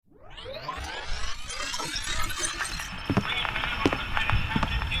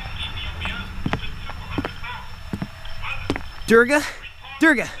Durga?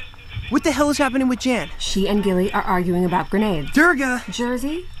 Durga, what the hell is happening with Jan? She and Gilly are arguing about grenades. Durga!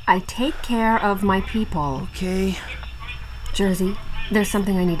 Jersey, I take care of my people. Okay. Jersey, there's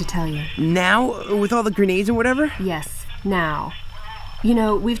something I need to tell you. Now? With all the grenades and whatever? Yes, now. You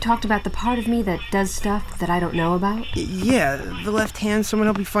know, we've talked about the part of me that does stuff that I don't know about. Yeah, the left hand someone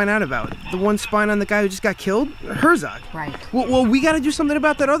helped me find out about. The one spying on the guy who just got killed? Herzog. Right. Well, we gotta do something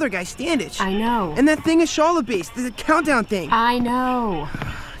about that other guy, Standich. I know. And that thing is Charlotte-based, the countdown thing. I know.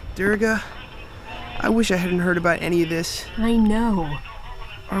 Durga, I wish I hadn't heard about any of this. I know.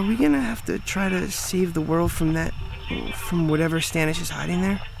 Are we gonna have to try to save the world from whatever Standich is hiding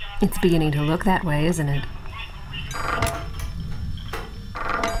there? It's beginning to look that way, isn't it?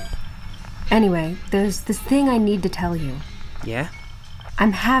 Anyway, there's this thing I need to tell you. Yeah?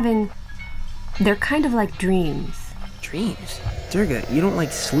 They're kind of like dreams. Dreams? Durga, you don't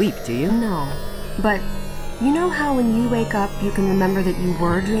like sleep, do you? No, but you know how when you wake up you can remember that you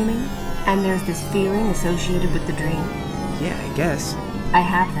were dreaming? And there's this feeling associated with the dream? Yeah, I guess. I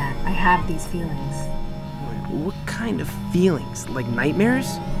have that. I have these feelings. What kind of feelings? Like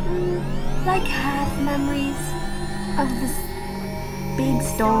nightmares? Like half memories of this big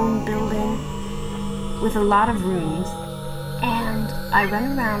stone building with a lot of rooms, and I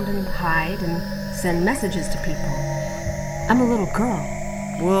run around and hide and send messages to people. I'm a little girl.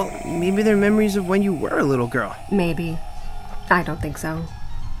 Well, maybe they're memories of when you were a little girl. Maybe. I don't think so.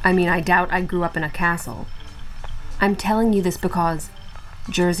 I mean, I doubt I grew up in a castle. I'm telling you this because,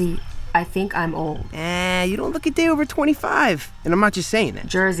 Jersey, I think I'm old. You don't look a day over 25. And I'm not just saying that.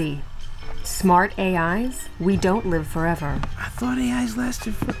 Jersey, smart AIs, we don't live forever. I thought AIs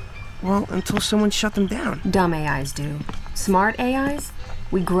lasted until someone shut them down. Dumb AIs do. Smart AIs,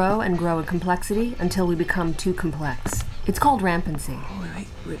 we grow and grow in complexity until we become too complex. It's called rampancy.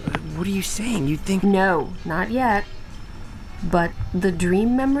 Wait, what are you saying? You think... No, not yet. But the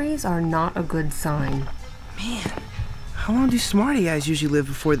dream memories are not a good sign. Man, how long do smart AIs usually live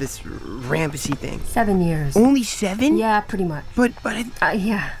before this rampancy thing? 7 years. Only 7? Yeah, pretty much. But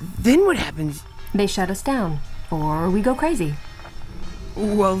yeah. Then what happens? They shut us down. Or we go crazy.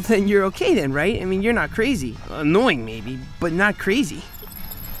 Well, then you're okay then, right? I mean, you're not crazy. Annoying maybe, but not crazy.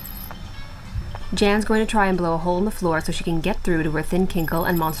 Jan's going to try and blow a hole in the floor so she can get through to where Thin Kinkle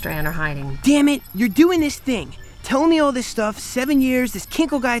and Monster Ann are hiding. Damn it, you're doing this thing. Telling me all this stuff, 7 years, this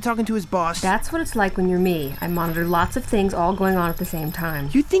Kinkle guy talking to his boss. That's what it's like when you're me. I monitor lots of things all going on at the same time.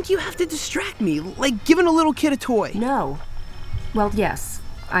 You think you have to distract me, like giving a little kid a toy? No. Well, yes,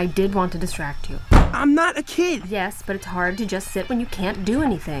 I did want to distract you. I'm not a kid. Yes, but it's hard to just sit when you can't do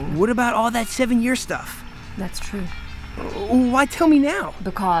anything. What about all that 7-year stuff? That's true. Why tell me now?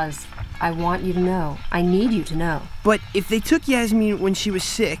 Because I want you to know. I need you to know. But if they took Yasmin when she was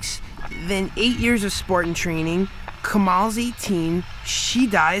 6, then 8 years of Spartan training, Kamal's 18, she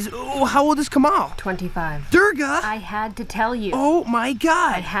dies. Oh, how old is Kamal? 25. Durga! I had to tell you. Oh my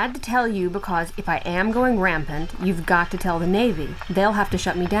God! I had to tell you because if I am going rampant, you've got to tell the Navy. They'll have to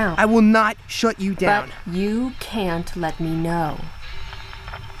shut me down. I will not shut you down. But you can't let me know.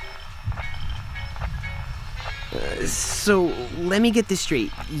 So, let me get this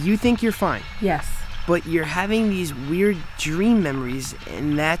straight. You think you're fine, Yes. but you're having these weird dream memories,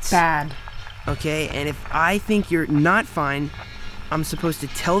 and that's... Bad. Okay, and if I think you're not fine, I'm supposed to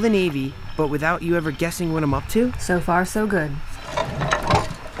tell the Navy, but without you ever guessing what I'm up to? So far, so good.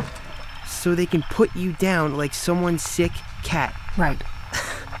 So they can put you down like someone's sick cat. Right.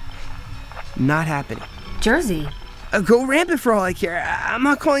 Not happening. Jersey. Go rampant for all I care. I'm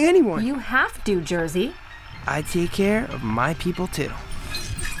not calling anyone. You have to, Jersey. I take care of my people too.